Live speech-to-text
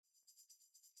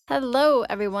Hello,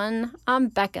 everyone. I'm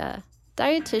Becca,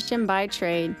 dietitian by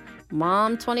trade,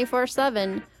 mom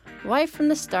 24/7, wife from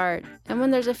the start, and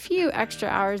when there's a few extra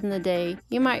hours in the day,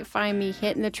 you might find me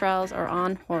hitting the trails or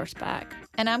on horseback.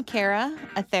 And I'm Kara,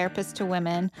 a therapist to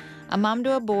women, a mom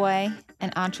to a boy,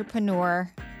 an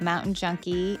entrepreneur, mountain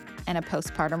junkie, and a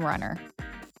postpartum runner.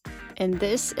 And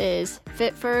this is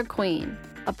Fit for a Queen,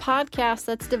 a podcast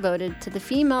that's devoted to the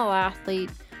female athlete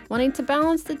wanting to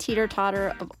balance the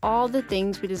teeter-totter of all the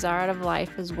things we desire out of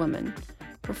life as women: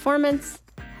 performance,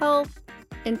 health,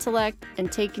 intellect,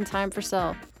 and taking time for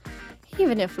self,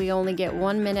 even if we only get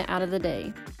 1 minute out of the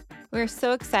day. We're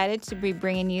so excited to be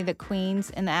bringing you the queens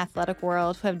in the athletic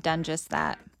world who have done just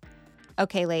that.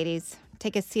 Okay, ladies,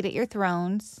 take a seat at your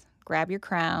thrones, grab your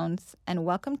crowns, and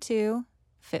welcome to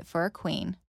Fit for a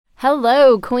Queen.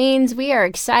 Hello, Queens. We are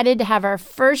excited to have our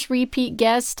first repeat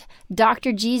guest.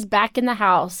 Dr. G's back in the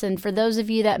house. And for those of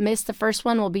you that missed the first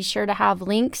one, we'll be sure to have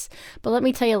links. But let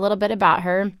me tell you a little bit about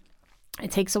her. It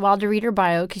takes a while to read her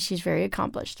bio because she's very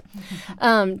accomplished.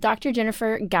 Dr.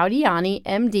 Jennifer Gaudiani,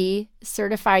 MD,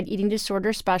 certified eating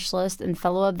disorder specialist and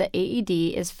fellow of the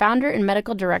AED, is founder and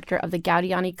medical director of the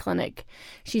Gaudiani Clinic.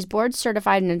 She's board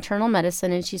certified in internal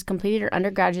medicine, and she's completed her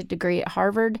undergraduate degree at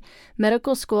Harvard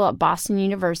Medical School at Boston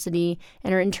University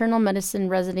and her internal medicine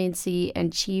residency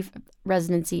and chief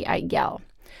residency at Yale.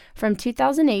 From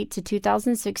 2008 to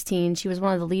 2016, she was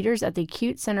one of the leaders at the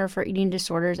Acute Center for Eating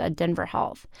Disorders at Denver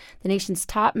Health, the nation's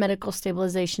top medical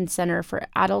stabilization center for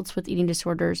adults with eating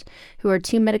disorders who are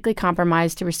too medically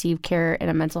compromised to receive care in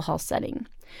a mental health setting.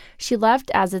 She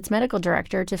left as its medical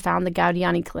director to found the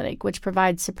Gaudiani Clinic, which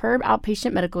provides superb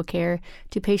outpatient medical care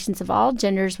to patients of all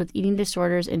genders with eating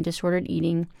disorders and disordered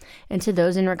eating, and to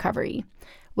those in recovery,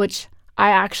 which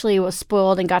I actually was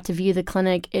spoiled and got to view the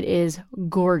clinic. It is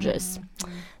gorgeous.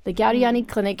 The Gaudiani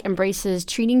Clinic embraces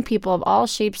treating people of all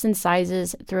shapes and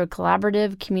sizes through a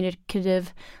collaborative,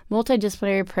 communicative,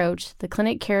 multidisciplinary approach. The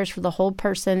clinic cares for the whole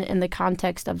person in the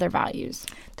context of their values.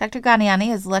 Dr. Gaudiani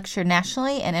has lectured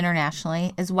nationally and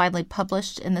internationally, is widely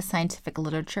published in the scientific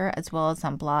literature as well as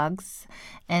on blogs,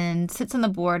 and sits on the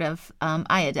board of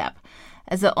IADEP.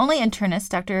 As the only internist,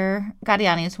 Dr.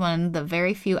 Gaudiani is one of the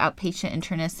very few outpatient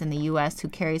internists in the U.S. who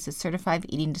carries a certified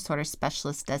eating disorder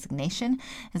specialist designation,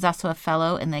 is also a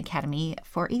fellow in the Academy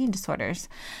for Eating Disorders.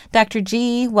 Dr.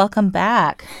 G, welcome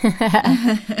back.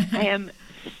 I am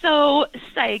so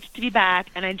psyched to be back,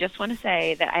 and I just want to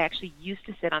say that I actually used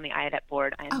to sit on the IADEP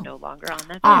board. I am no longer on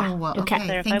that board. Oh, well, okay.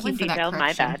 So if I went detailed,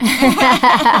 my bad.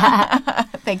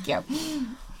 Thank you.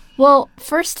 Well,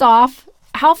 first off,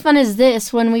 how fun is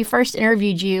this? When we first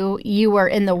interviewed you, you were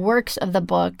in the works of the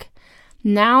book.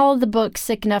 Now the book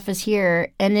Sick Enough is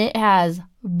here, and it has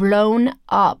blown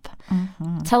up.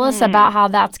 Mm-hmm. Tell us about how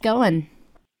that's going.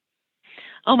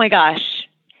 Oh my gosh.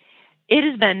 It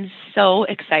has been so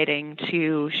exciting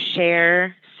to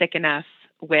share Sick Enough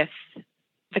with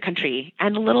the country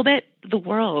and a little bit the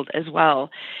world as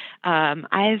well.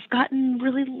 I've gotten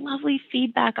really lovely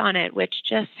feedback on it, which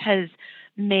just has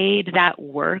made that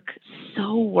work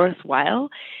so worthwhile,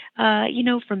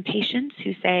 from patients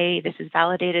who say this has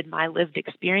validated my lived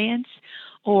experience,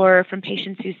 or from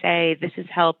patients who say this has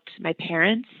helped my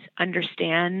parents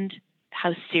understand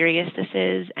how serious this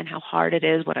is and how hard it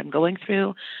is what I'm going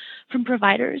through, from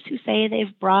providers who say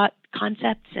they've brought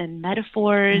concepts and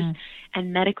metaphors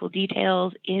and medical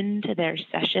details into their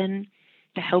session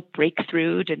to help break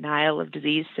through denial of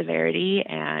disease severity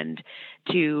and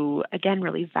to, again,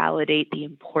 really validate the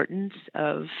importance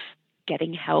of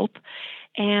getting help.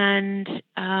 And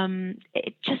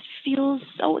it just feels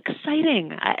so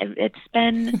exciting. It's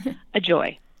been a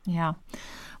joy. Yeah.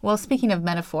 Well, speaking of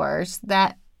metaphors,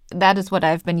 that is what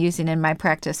I've been using in my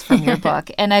practice from your book.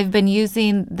 And I've been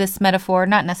using this metaphor,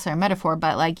 not necessarily a metaphor,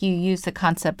 but like you use the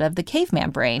concept of the caveman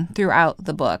brain throughout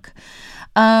the book.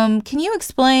 Can you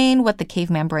explain what the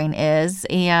caveman brain is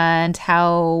and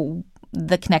how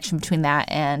the connection between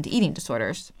that and eating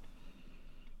disorders?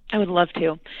 I would love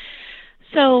to.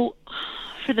 So,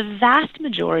 for the vast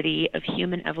majority of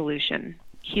human evolution,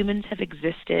 humans have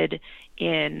existed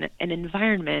in an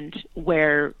environment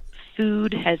where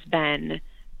food has been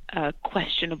a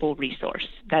questionable resource.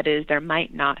 That is, there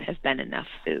might not have been enough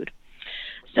food.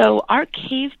 So our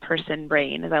cave person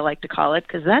brain, as I like to call it,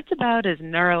 because that's about as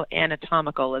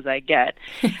neuroanatomical as I get,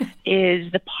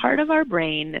 is the part of our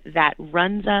brain that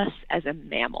runs us as a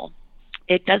mammal.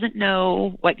 It doesn't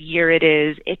know what year it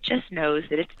is. It just knows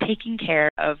that it's taking care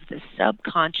of the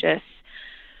subconscious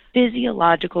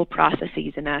physiological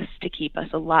processes in us to keep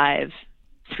us alive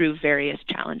through various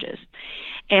challenges.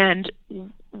 And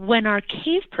when our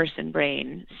cave person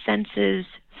brain senses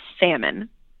famine,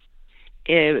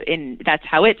 that's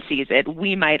how it sees it.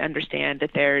 We might understand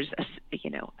that there's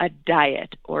a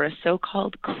diet or a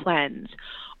so-called cleanse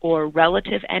or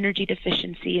relative energy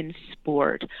deficiency in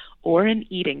sport or an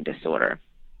eating disorder.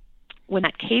 When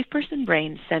that cave person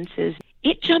brain senses,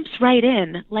 it jumps right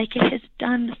in like it has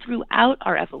done throughout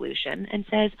our evolution and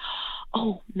says,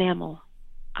 "Oh, mammal,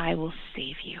 I will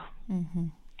save you." Mm-hmm.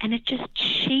 And it just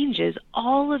changes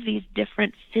all of these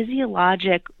different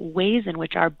physiologic ways in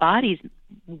which our bodies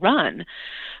run,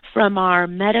 from our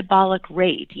metabolic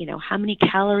rate, how many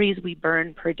calories we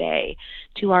burn per day,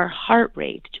 to our heart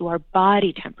rate, to our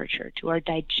body temperature, to our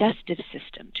digestive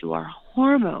system, to our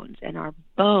hormones and our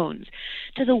bones,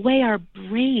 to the way our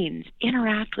brains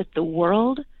interact with the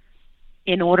world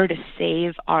in order to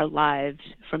save our lives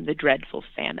from the dreadful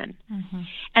famine. Mm-hmm.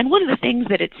 And one of the things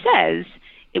that it says,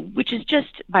 which is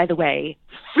just, by the way,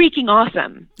 freaking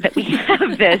awesome, that we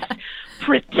have this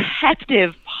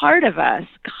protective part of us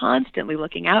constantly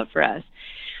looking out for us,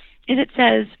 is it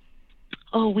says,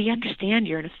 "Oh, we understand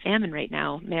you're in a famine right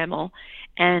now, mammal,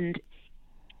 and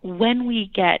when we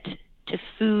get to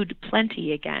food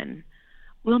plenty again,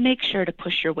 we'll make sure to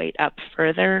push your weight up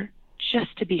further,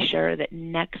 just to be sure that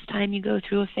next time you go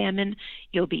through a famine,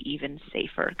 you'll be even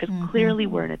safer, because Mm-hmm. clearly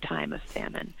we're in a time of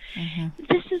famine." Mm-hmm.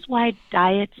 This is why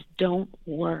diets don't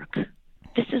work.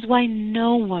 This is why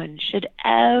no one should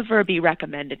ever be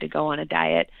recommended to go on a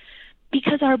diet,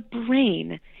 because our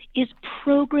brain is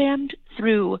programmed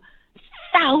through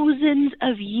thousands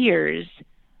of years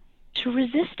to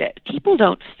resist it. People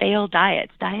don't fail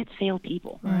diets. Diets fail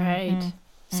people. Right.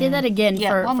 Say that again Yeah,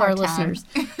 for one more our time. listeners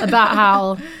about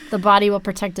how the body will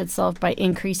protect itself by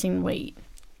increasing weight.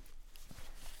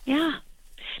 Yeah.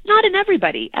 Not in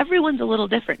everybody. Everyone's a little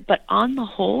different. But on the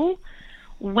whole,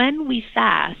 when we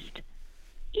fast,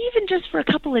 even just for a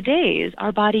couple of days,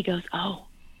 our body goes, "Oh,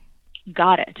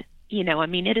 got it."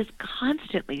 It is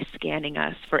constantly scanning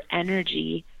us for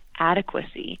energy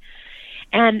adequacy.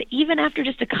 And even after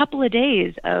just a couple of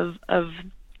days of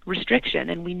restriction,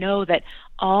 and we know that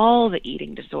all the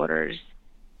eating disorders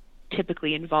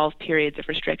typically involve periods of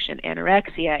restriction: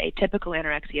 anorexia, atypical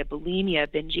anorexia, bulimia,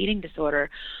 binge eating disorder.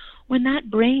 When that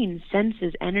brain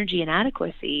senses energy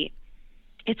inadequacy,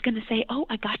 it's going to say, "Oh,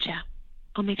 I gotcha.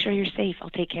 I'll make sure you're safe. I'll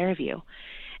take care of you."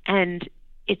 And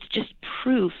it's just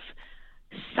proof,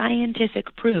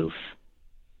 scientific proof,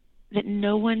 that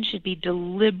no one should be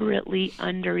deliberately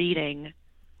under-eating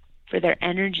for their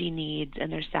energy needs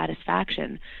and their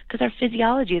satisfaction, because our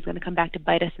physiology is going to come back to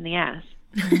bite us in the ass.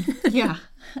 Yeah.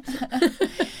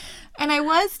 And I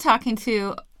was talking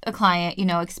to a client,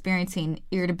 experiencing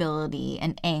irritability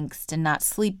and angst and not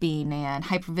sleeping and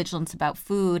hypervigilance about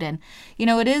food. And,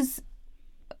 it is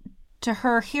to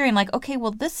her hearing like, okay,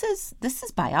 well, this is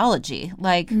biology.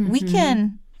 Like we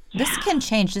can, this can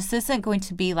change. This isn't going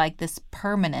to be like this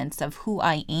permanence of who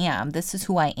I am. This is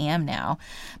who I am now.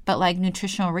 But like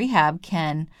nutritional rehab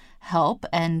can help.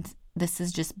 And this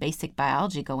is just basic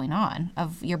biology going on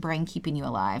of your brain keeping you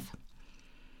alive.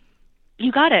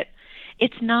 You got it.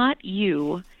 It's not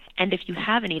you. And if you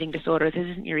have an eating disorder, this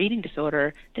isn't your eating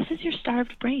disorder. This is your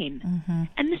starved brain. Mm-hmm.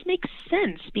 And this makes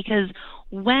sense, because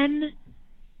when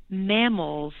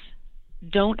mammals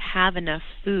don't have enough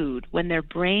food, when their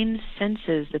brain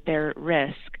senses that they're at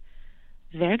risk,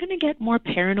 they're going to get more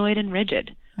paranoid and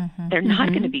rigid. Mm-hmm. They're not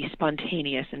going to be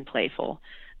spontaneous and playful.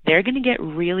 They're going to get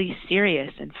really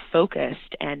serious and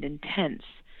focused and intense.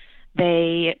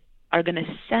 They are going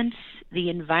to sense the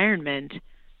environment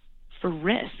for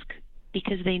risk,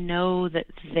 because they know that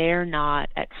they're not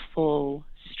at full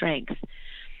strength.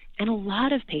 And a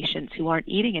lot of patients who aren't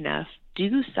eating enough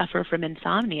do suffer from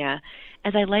insomnia.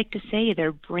 As I like to say,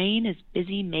 their brain is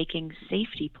busy making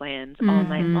safety plans all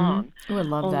night long. Oh, I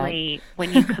love Only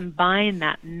when you combine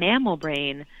that mammal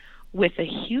brain with a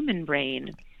human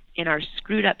brain in our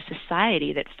screwed up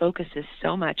society that focuses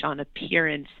so much on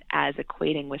appearance as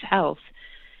equating with health,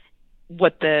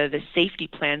 what the safety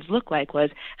plans look like was,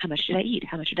 how much did I eat?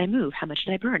 How much did I move? How much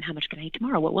did I burn? How much can I eat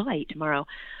tomorrow? What will I eat tomorrow?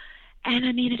 And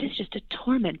it is just a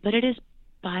torment, but it is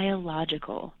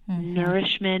biological. Mm-hmm.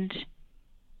 Nourishment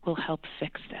will help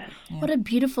fix this. What a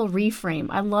beautiful reframe.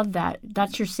 I love that.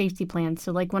 That's your safety plan.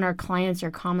 So like when our clients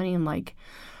are commenting like,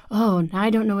 "Oh, now I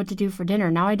don't know what to do for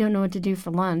dinner. Now I don't know what to do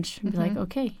for lunch." Be like,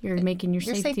 okay, you're making your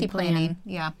safety planning. plan.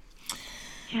 Yeah.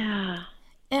 Yeah.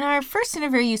 In our first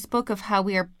interview, you spoke of how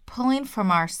we are pulling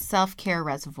from our self-care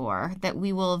reservoir, that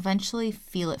we will eventually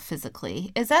feel it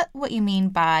physically. Is that what you mean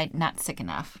by not sick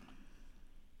enough?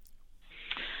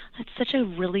 That's such a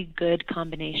really good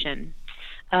combination,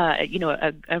 a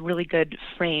really good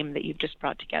frame that you've just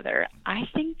brought together. I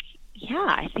think yeah,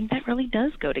 I think that really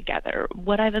does go together.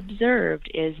 What I've observed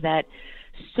is that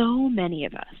so many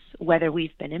of us, whether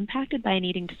we've been impacted by an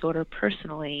eating disorder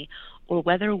personally or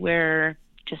whether we're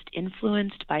just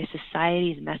influenced by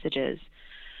society's messages,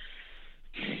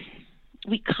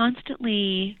 we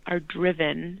constantly are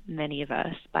driven, many of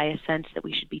us, by a sense that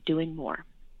we should be doing more,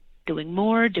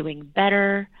 doing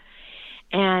better.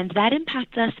 And that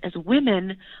impacts us as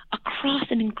women across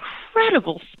an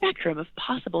incredible spectrum of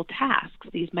possible tasks.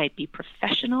 These might be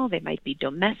professional, they might be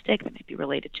domestic, they might be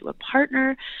related to a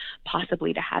partner,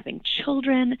 possibly to having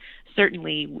children,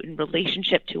 certainly in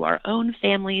relationship to our own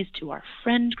families, to our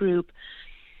friend group,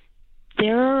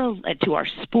 to our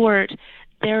sport.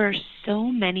 There are so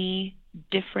many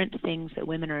different things that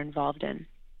women are involved in.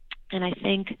 And I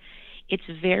think it's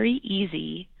very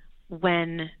easy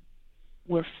when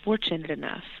we're fortunate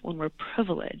enough, when we're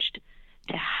privileged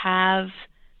to have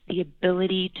the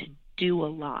ability to do a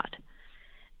lot,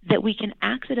 that we can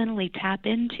accidentally tap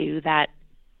into that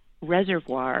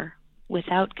reservoir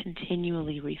without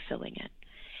continually refilling it.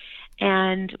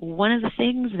 And one of the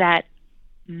things that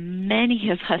many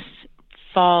of us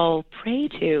fall prey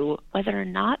to, whether or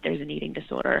not there's an eating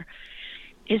disorder,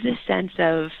 is this sense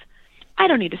of, I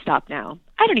don't need to stop now.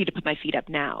 I don't need to put my feet up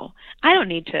now. I don't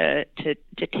need to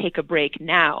take a break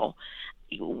now.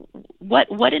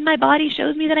 What in my body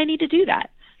shows me that I need to do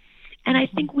that? And I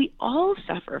think we all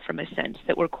suffer from a sense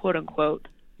that we're, quote unquote,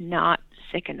 not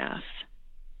sick enough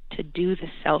to do the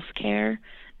self-care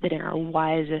that in our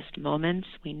wisest moments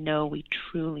we know we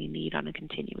truly need on a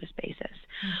continuous basis.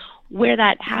 Where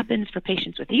that happens for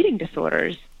patients with eating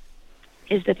disorders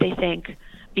is that they think,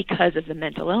 because of the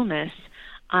mental illness,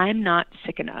 I'm not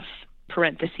sick enough,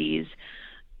 parentheses,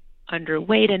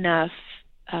 underweight enough,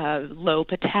 low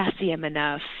potassium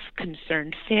enough,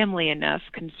 concerned family enough,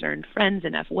 concerned friends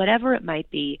enough, whatever it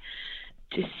might be,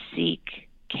 to seek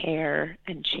care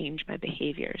and change my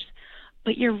behaviors.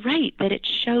 But you're right that it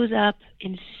shows up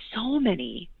in so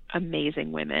many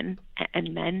amazing women,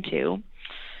 and men too,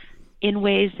 in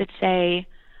ways that say,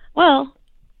 well,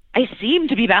 I seem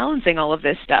to be balancing all of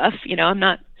this stuff. I'm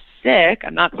not sick,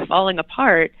 I'm not falling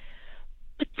apart.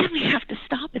 But then we have to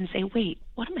stop and say, wait,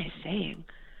 what am I saying?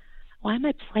 Why am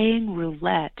I playing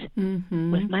roulette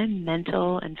with my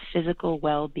mental and physical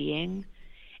well-being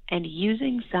and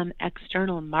using some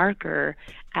external marker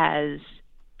as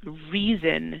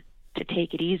reason to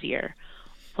take it easier?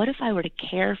 What if I were to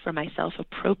care for myself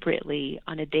appropriately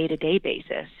on a day-to-day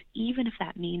basis, even if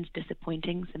that means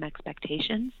disappointing some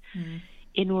expectations,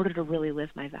 in order to really live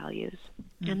my values?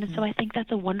 And so I think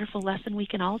that's a wonderful lesson we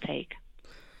can all take.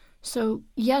 So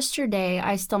yesterday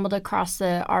I stumbled across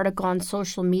the article on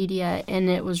social media, and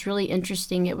it was really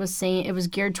interesting. It was saying, it was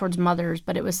geared towards mothers,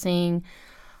 but it was saying,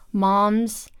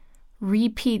 moms,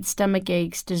 repeat stomach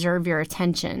aches deserve your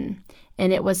attention.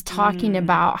 And it was talking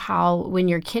about how when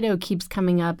your kiddo keeps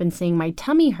coming up and saying, my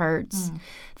tummy hurts,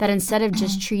 that instead of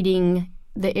just treating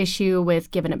the issue with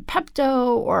giving it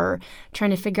Pepto or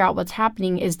trying to figure out what's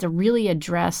happening, is to really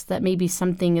address that maybe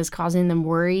something is causing them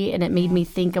worry. And it made me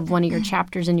think of one of your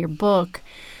chapters in your book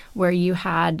where you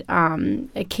had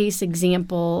a case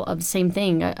example of the same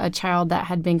thing, a child that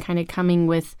had been kind of coming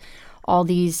with all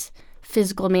these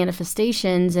physical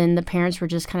manifestations, and the parents were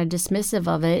just kind of dismissive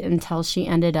of it until she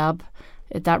ended up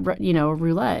at that,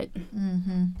 roulette.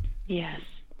 Yes.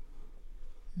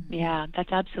 Yeah,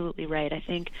 that's absolutely right. I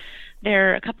think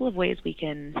there are a couple of ways we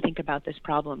can think about this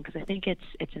problem, because I think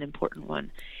it's an important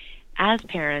one. As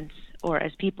parents, or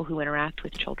as people who interact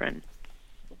with children,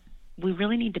 we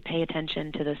really need to pay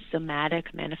attention to the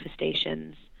somatic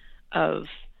manifestations of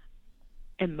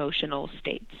emotional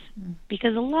states,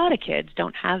 because a lot of kids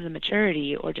don't have the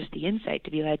maturity or just the insight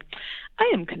to be like,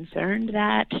 I am concerned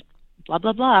that blah,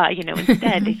 blah, blah.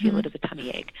 Instead they feel it as a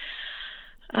tummy ache.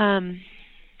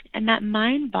 And that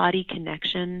mind-body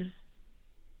connection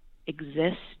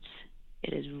exists.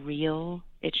 It is real.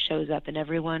 It shows up in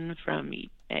everyone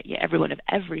everyone of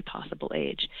every possible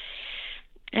age.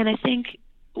 And I think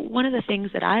one of the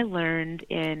things that I learned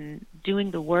in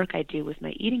doing the work I do with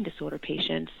my eating disorder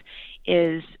patients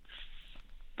is,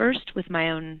 first with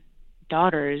my own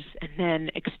daughters and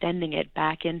then extending it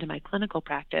back into my clinical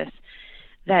practice,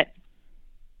 that,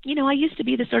 I used to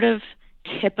be the sort of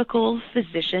typical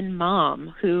physician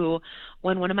mom who,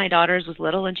 when one of my daughters was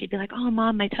little and she'd be like, oh,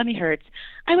 Mom, my tummy hurts,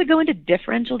 I would go into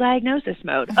differential diagnosis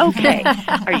mode. Okay,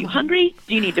 are you hungry?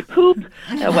 Do you need to poop?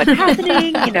 What's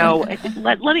happening?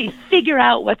 Let me figure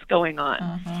out what's going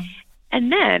on.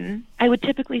 And then I would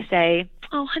typically say,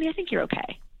 oh, honey, I think you're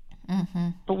okay.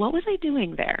 But what was I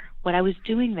doing there? What I was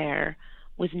doing there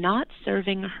was not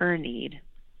serving her need.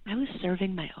 I was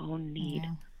serving my own need.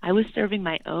 I was serving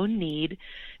my own need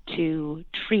to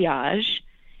triage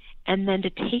and then to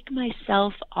take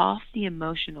myself off the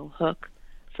emotional hook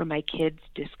for my kids'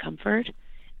 discomfort,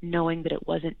 knowing that it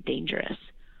wasn't dangerous.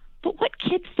 But what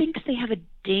kid thinks they have a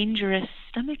dangerous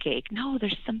stomach ache? No,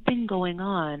 there's something going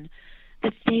on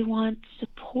that they want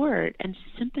support and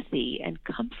sympathy and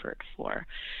comfort for.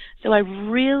 So I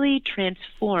really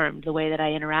transformed the way that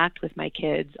I interact with my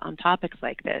kids on topics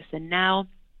like this. And now,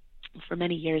 for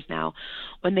many years now,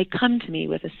 when they come to me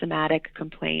with a somatic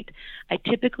complaint, I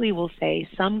typically will say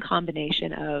some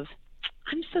combination of,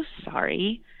 I'm so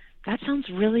sorry, that sounds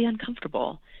really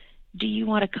uncomfortable. Do you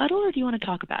want to cuddle or do you want to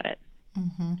talk about it?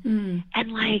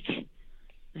 And like,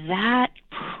 that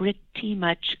pretty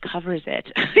much covers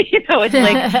it. It's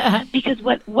like, because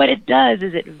what it does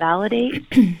is it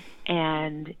validates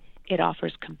and it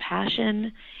offers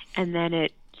compassion, and then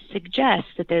it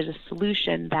suggests that there's a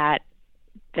solution that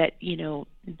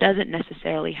doesn't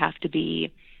necessarily have to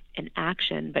be an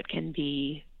action, but can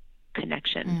be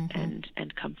connection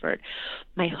and comfort.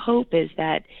 My hope is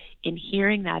that in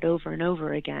hearing that over and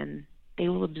over again, they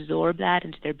will absorb that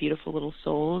into their beautiful little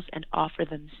souls and offer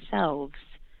themselves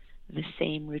the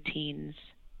same routines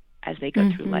as they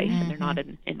go through life, and they're not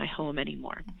in my home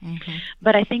anymore.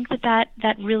 But I think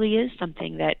that really is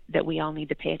something that we all need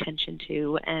to pay attention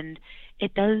to, and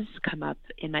it does come up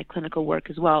in my clinical work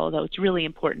as well, although it's really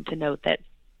important to note that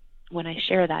when I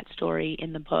share that story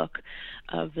in the book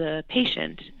of the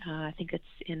patient, I think it's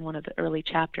in one of the early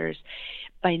chapters,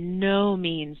 by no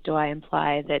means do I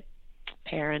imply that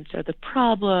parents are the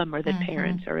problem or that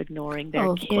parents are ignoring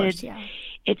their kids. Course, yeah.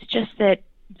 It's just that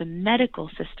the medical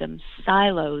system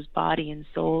silos body and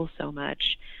soul so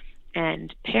much,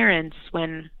 and parents,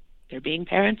 when they're being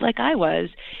parents like I was,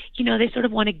 they sort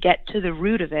of want to get to the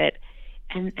root of it,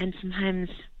 and sometimes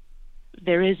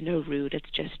there is no root. It's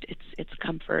just it's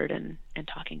comfort and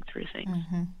talking through things.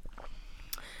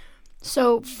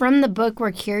 So from the book,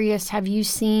 we're curious, have you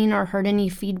seen or heard any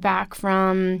feedback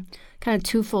from, kind of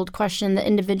twofold question, the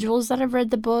individuals that have read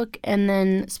the book, and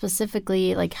then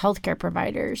specifically like healthcare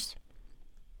providers?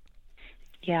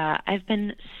 Yeah, I've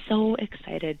been so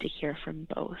excited to hear from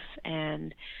both.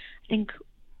 And I think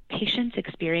patients'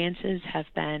 experiences have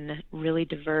been really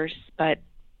diverse, but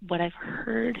what I've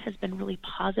heard has been really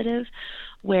positive,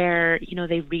 where,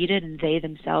 they read it and they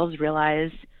themselves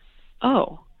realize,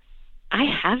 oh, I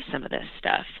have some of this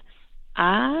stuff.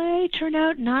 I turn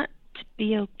out not to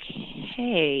be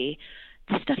okay.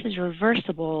 This stuff is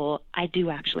reversible. I do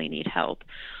actually need help.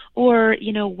 Or,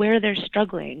 where they're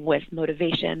struggling with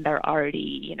motivation, they're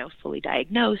already, fully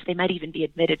diagnosed. They might even be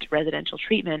admitted to residential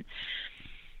treatment.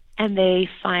 And they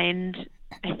find,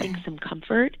 I think, some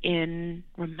comfort in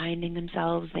reminding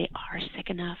themselves they are sick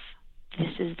enough.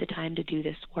 This is the time to do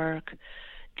this work.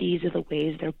 These are the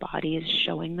ways their body is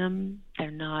showing them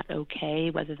they're not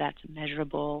okay, whether that's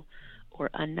measurable or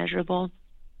unmeasurable.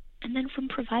 And then from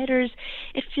providers,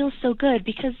 it feels so good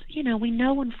because, we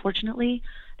know, unfortunately,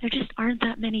 there just aren't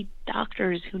that many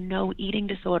doctors who know eating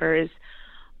disorders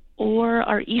or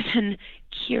are even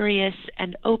curious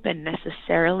and open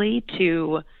necessarily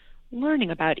to learning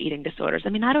about eating disorders. I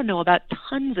mean, I don't know about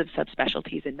tons of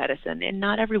subspecialties in medicine, and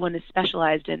not everyone is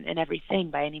specialized in everything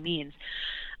by any means.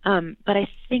 But I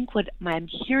think what I'm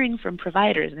hearing from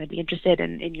providers, and I'd be interested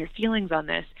in your feelings on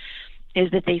this,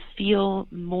 is that they feel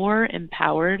more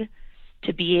empowered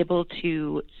to be able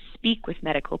to speak with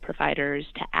medical providers,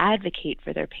 to advocate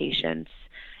for their patients,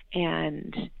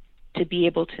 and to be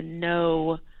able to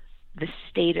know the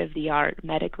state of the art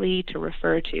medically to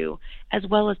refer to, as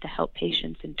well as to help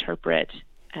patients interpret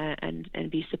and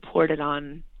be supported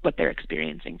on what they're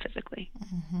experiencing physically.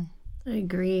 I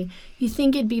agree. You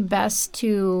think it'd be best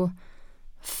to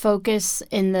focus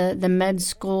in the med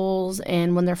schools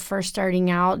and when they're first starting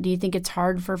out? Do you think it's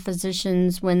hard for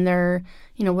physicians when they're,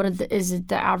 is it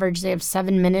the average they have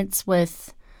 7 minutes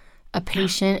with a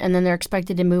patient and then they're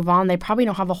expected to move on? They probably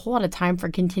don't have a whole lot of time for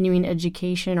continuing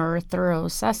education or a thorough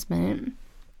assessment.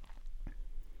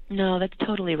 No, that's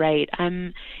totally right.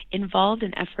 I'm involved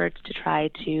in efforts to try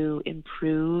to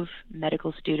improve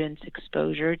medical students'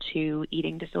 exposure to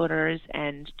eating disorders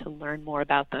and to learn more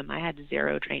about them. I had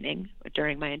zero training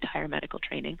during my entire medical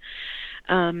training.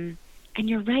 And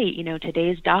you're right,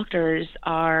 today's doctors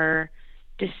are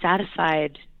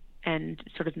dissatisfied and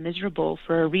sort of miserable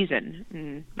for a reason,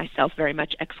 and myself very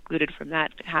much excluded from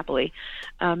that, happily,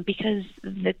 because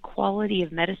the quality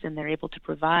of medicine they're able to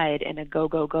provide in a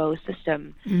go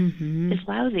system is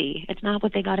lousy. It's not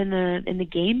what they got in the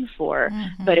game for,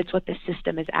 but it's what the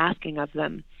system is asking of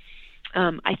them.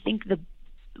 I think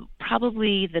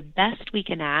probably the best we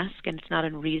can ask, and it's not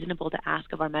unreasonable to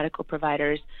ask of our medical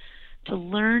providers, to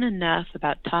learn enough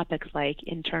about topics like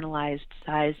internalized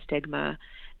size stigma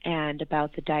and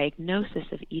about the diagnosis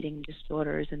of eating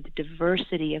disorders and the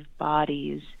diversity of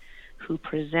bodies who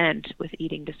present with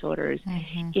eating disorders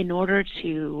in order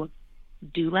to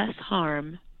do less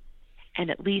harm and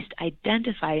at least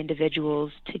identify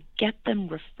individuals to get them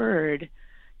referred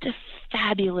to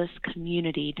fabulous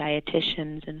community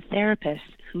dietitians and therapists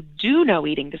who do know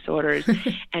eating disorders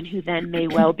and who then may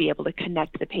well be able to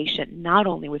connect the patient not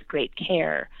only with great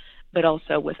care, but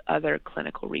also with other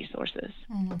clinical resources.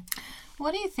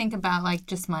 What do you think about, like,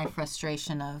 just my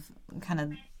frustration of kind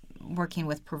of working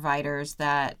with providers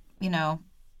that, you know,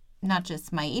 not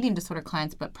just my eating disorder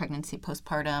clients, but pregnancy,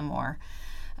 postpartum, or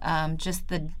just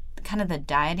the kind of the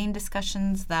dieting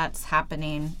discussions that's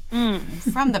happening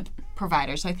from the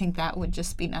providers? I think that would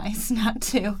just be nice not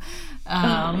to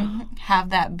have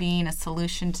that being a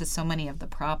solution to so many of the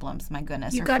problems. My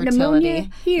goodness, You or got fertility. pneumonia?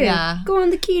 Here, go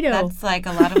on the keto. That's like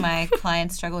a lot of my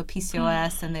clients struggle with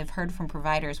PCOS, and they've heard from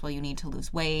providers, well, you need to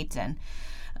lose weight, and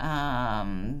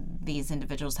these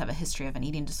individuals have a history of an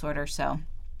eating disorder. So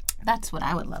that's what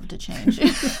I would love to change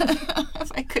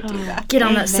if I could do that. Get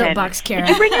on that soapbox, Kara.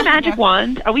 Did you bring your magic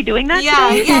wand? Are we doing that Yeah,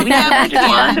 today? yeah, Do we have a magic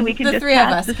wand and we can the just three of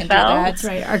cast us the can do spell? that. That's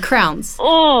right, our crowns.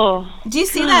 Oh, Do you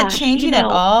see that gosh, changing at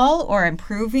all or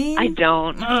improving? I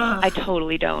don't. I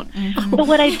totally don't. But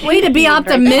what I do Way to be see is very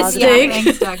optimistic.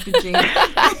 positive. Thanks, Dr. G.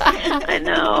 I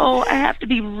know. I have to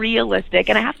be realistic,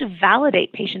 and I have to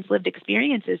validate patients' lived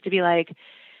experiences to be like,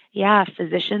 yeah,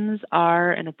 physicians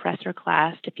are an oppressor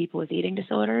class to people with eating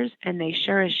disorders, and they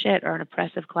sure as shit are an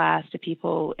oppressive class to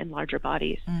people in larger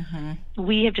bodies.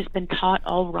 We have just been taught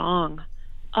all wrong.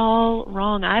 All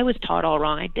wrong. I was taught all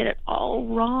wrong. I did it all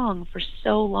wrong for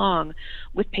so long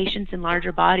with patients in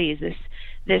larger bodies.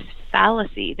 This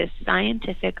fallacy, this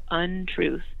scientific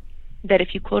untruth that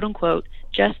if you quote unquote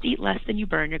just eat less than you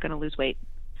burn, you're going to lose weight.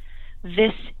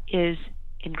 This is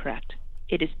incorrect.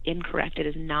 It is incorrect. It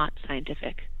is not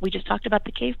scientific. We just talked about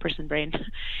the cave person brain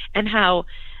and how,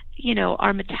 you know,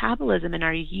 our metabolism and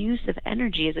our use of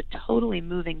energy is a totally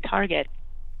moving target.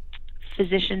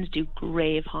 Physicians do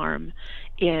grave harm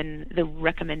in the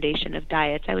recommendation of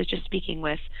diets. I was just speaking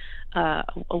with a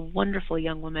wonderful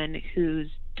young woman whose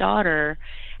daughter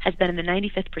has been in the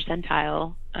 95th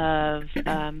percentile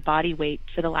of body weight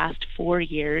for the last 4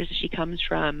 years. She comes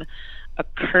from a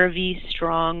curvy,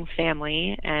 strong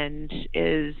family and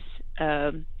is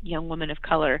a young woman of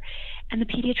color. And the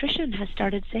pediatrician has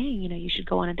started saying, you know, you should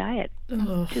go on a diet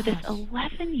to this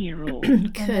 11-year-old. In the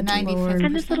 95th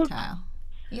And this little percentile.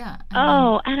 Yeah.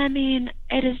 and I mean,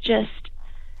 it is just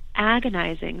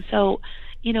agonizing. So,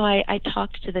 you know, I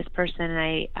talked to this person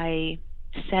and I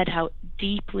said how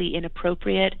deeply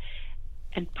inappropriate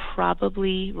and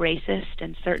probably racist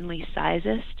and certainly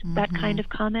sizist that kind of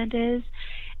comment is,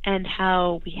 and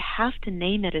how we have to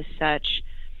name it as such.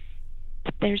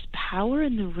 But there's power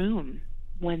in the room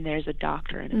when there's a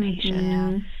doctor and a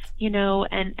patient, you know,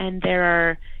 and there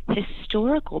are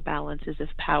historical balances of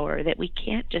power that we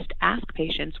can't just ask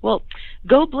patients, well,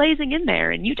 go blazing in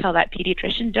there and you tell that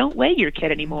pediatrician, don't weigh your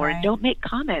kid anymore and don't make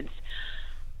comments.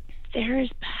 There is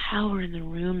power in the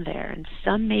room there, and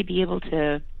some may be able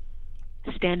to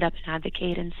stand up and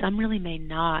advocate, and some really may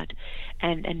not,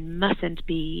 and mustn't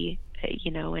be,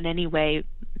 you know, in any way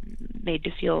made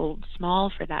to feel small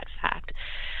for that fact.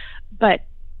 But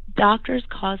doctors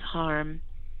cause harm,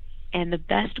 and the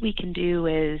best we can do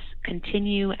is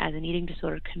continue as an eating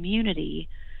disorder community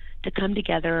to come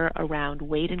together around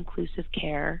weight-inclusive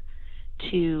care,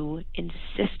 to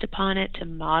insist upon it, to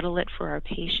model it for our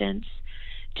patients,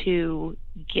 to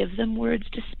give them words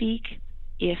to speak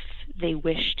if they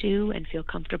wish to and feel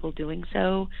comfortable doing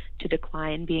so, to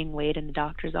decline being weighed in the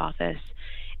doctor's office,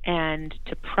 and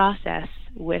to process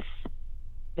with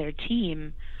their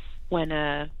team when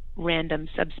a random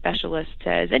subspecialist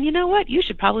says, and you know what, you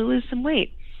should probably lose some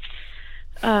weight.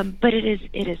 But it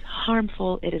is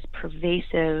harmful, it is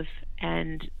pervasive,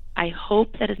 and I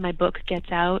hope that as my book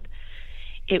gets out,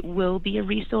 it will be a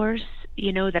resource,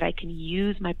 you know, that I can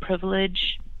use my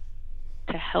privilege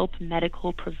to help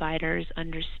medical providers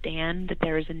understand that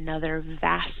there is another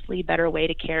vastly better way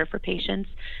to care for patients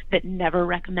that never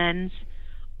recommends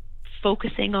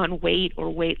focusing on weight or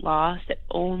weight loss, that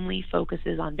only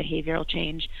focuses on behavioral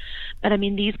change. But I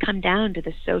mean, these come down to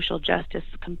the social justice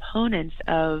components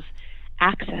of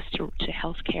access to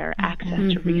healthcare,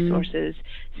 access to resources,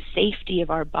 safety of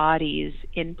our bodies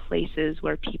in places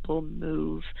where people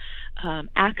move,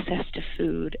 access to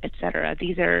food, etc.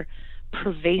 These are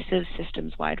pervasive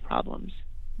systems-wide problems.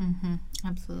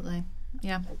 Absolutely.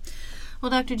 Yeah. Well,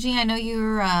 Dr. G, I know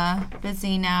you're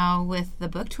busy now with the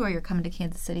book tour. You're coming to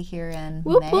Kansas City here in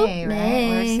May, right? May.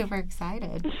 We're super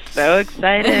excited. So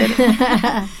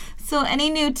excited. So any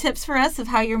new tips for us of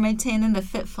how you're maintaining the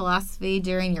fit philosophy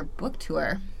during your book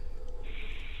tour?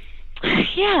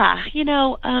 Yeah,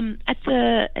 at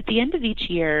the end of each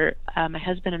year, my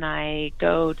husband and I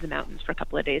go to the mountains for a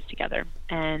couple of days together,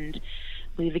 and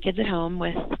leave the kids at home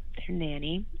with their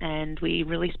nanny, and we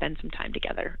really spend some time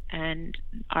together. And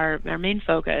our main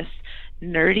focus,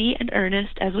 nerdy and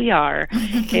earnest as we are,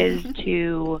 is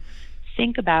to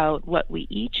think about what we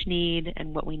each need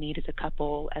and what we need as a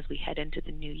couple as we head into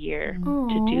the new year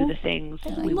to do the things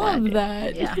we want to do.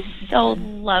 that. Yeah. It's so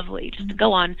lovely just to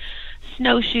go on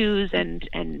snowshoes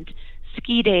and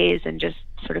ski days and just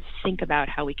sort of think about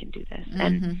how we can do this.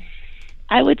 And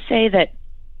I would say that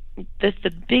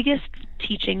the biggest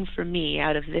teaching for me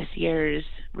out of this year's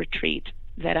retreat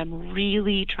that I'm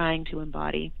really trying to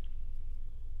embody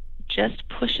just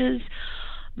pushes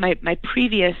my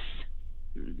previous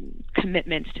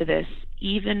commitments to this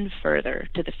even further,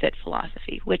 to the fit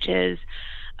philosophy, which is,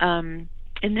 in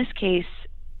this case,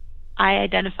 I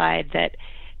identified that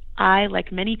I,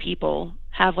 like many people,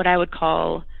 have what I would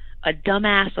call a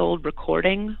dumbass old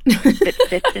recording that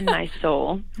sits in my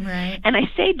soul. Right. And I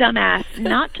say dumbass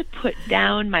not to put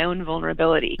down my own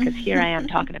vulnerability, because here I am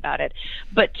talking about it,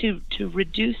 but to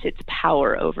reduce its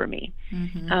power over me.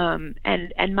 And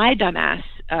my dumbass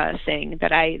thing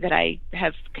that I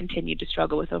have continued to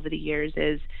struggle with over the years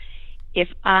is, if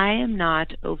I am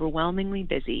not overwhelmingly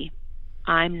busy,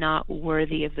 I'm not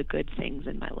worthy of the good things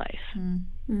in my life.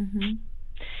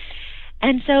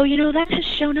 And so, that has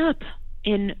shown up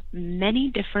in many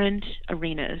different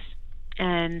arenas.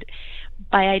 And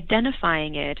by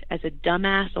identifying it as a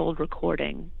dumbass old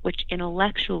recording, which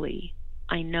intellectually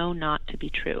I know not to be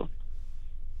true,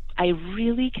 I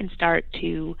really can start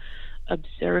to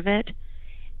observe it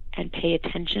and pay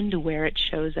attention to where it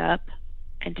shows up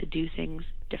and to do things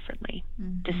differently,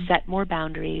 to set more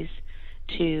boundaries,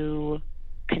 to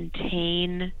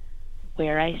contain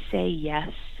where I say yes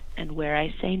and where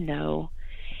I say no,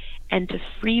 and to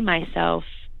free myself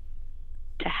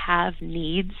to have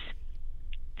needs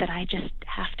that I just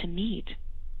have to meet.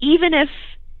 Even if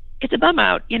it's a bum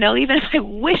out, even if I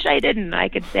wish I didn't, I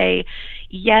could say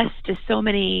yes to so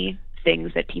many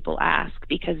things that people ask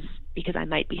because I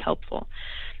might be helpful.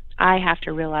 I have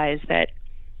to realize that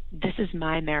this is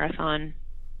my marathon.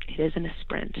 It isn't a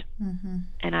sprint.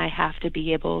 And I have to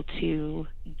be able to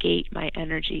gate my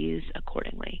energies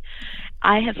accordingly.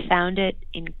 I have found it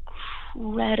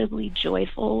incredibly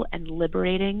joyful and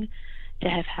liberating to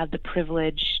have had the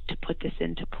privilege to put this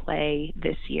into play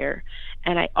this year.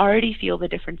 And I already feel the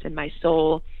difference in my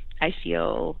soul. I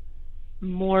feel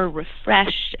more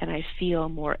refreshed, and I feel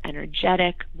more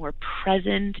energetic, more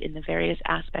present in the various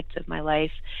aspects of my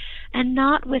life, and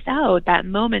not without that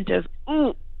moment of,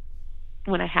 ooh,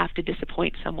 when I have to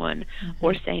disappoint someone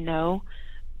or say no.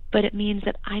 But it means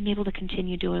that I'm able to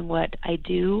continue doing what I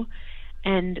do,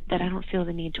 and that I don't feel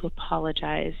the need to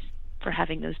apologize for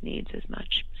having those needs as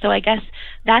much. So I guess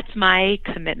that's my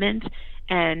commitment,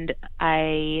 and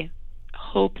I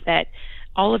hope that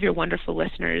all of your wonderful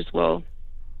listeners will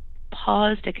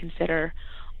pause to consider,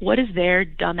 what is their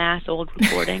dumbass old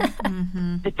recording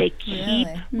that they keep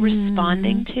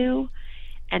responding to,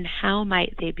 and how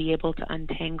might they be able to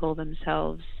untangle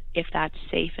themselves, if that's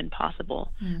safe and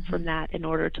possible, from that, in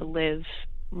order to live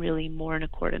really more in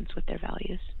accordance with their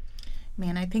values.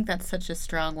 Man, I think that's such a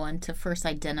strong one to first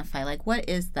identify. Like, what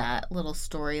is that little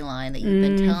storyline that you've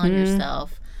been telling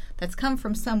yourself that's come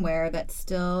from somewhere that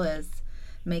still is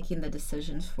making the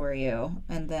decisions for you?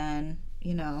 And then,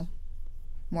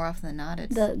 more often than not,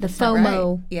 it's the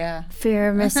FOMO. Right. Yeah. Fear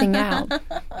of missing out.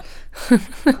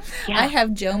 I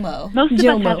have JOMO. Most of us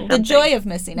have something. The joy of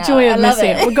missing out. Joy of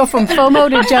missing out. We'll go from FOMO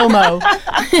to JOMO.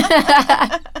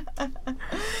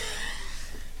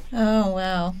 Oh,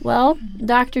 wow. Well,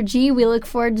 Dr. G, we look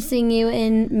forward to seeing you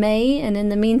in May. And in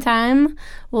the meantime,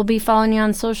 we'll be following you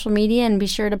on social media, and be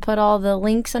sure to put all the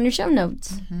links on your show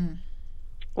notes.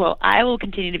 Well, I will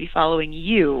continue to be following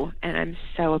you, and I'm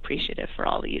so appreciative for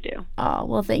all that you do. Oh,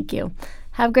 well, thank you.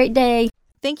 Have a great day.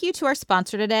 Thank you to our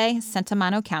sponsor today,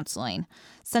 Sentimano Counseling.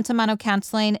 Sentimano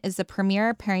Counseling is the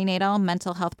premier perinatal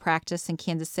mental health practice in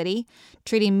Kansas City,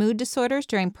 treating mood disorders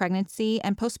during pregnancy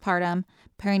and postpartum,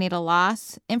 perinatal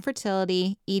loss,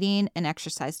 infertility, eating, and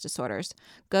exercise disorders.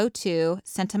 Go to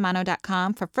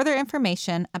sentimano.com for further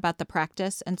information about the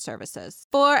practice and services.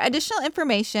 For additional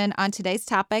information on today's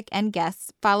topic and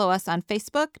guests, follow us on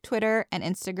Facebook, Twitter, and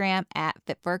Instagram at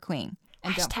Fit for a Queen.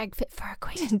 And Hashtag Fit for a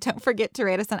Queen. don't forget to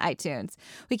rate us on iTunes.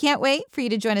 We can't wait for you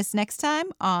to join us next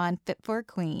time on Fit for a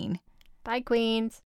Queen. Bye, Queens.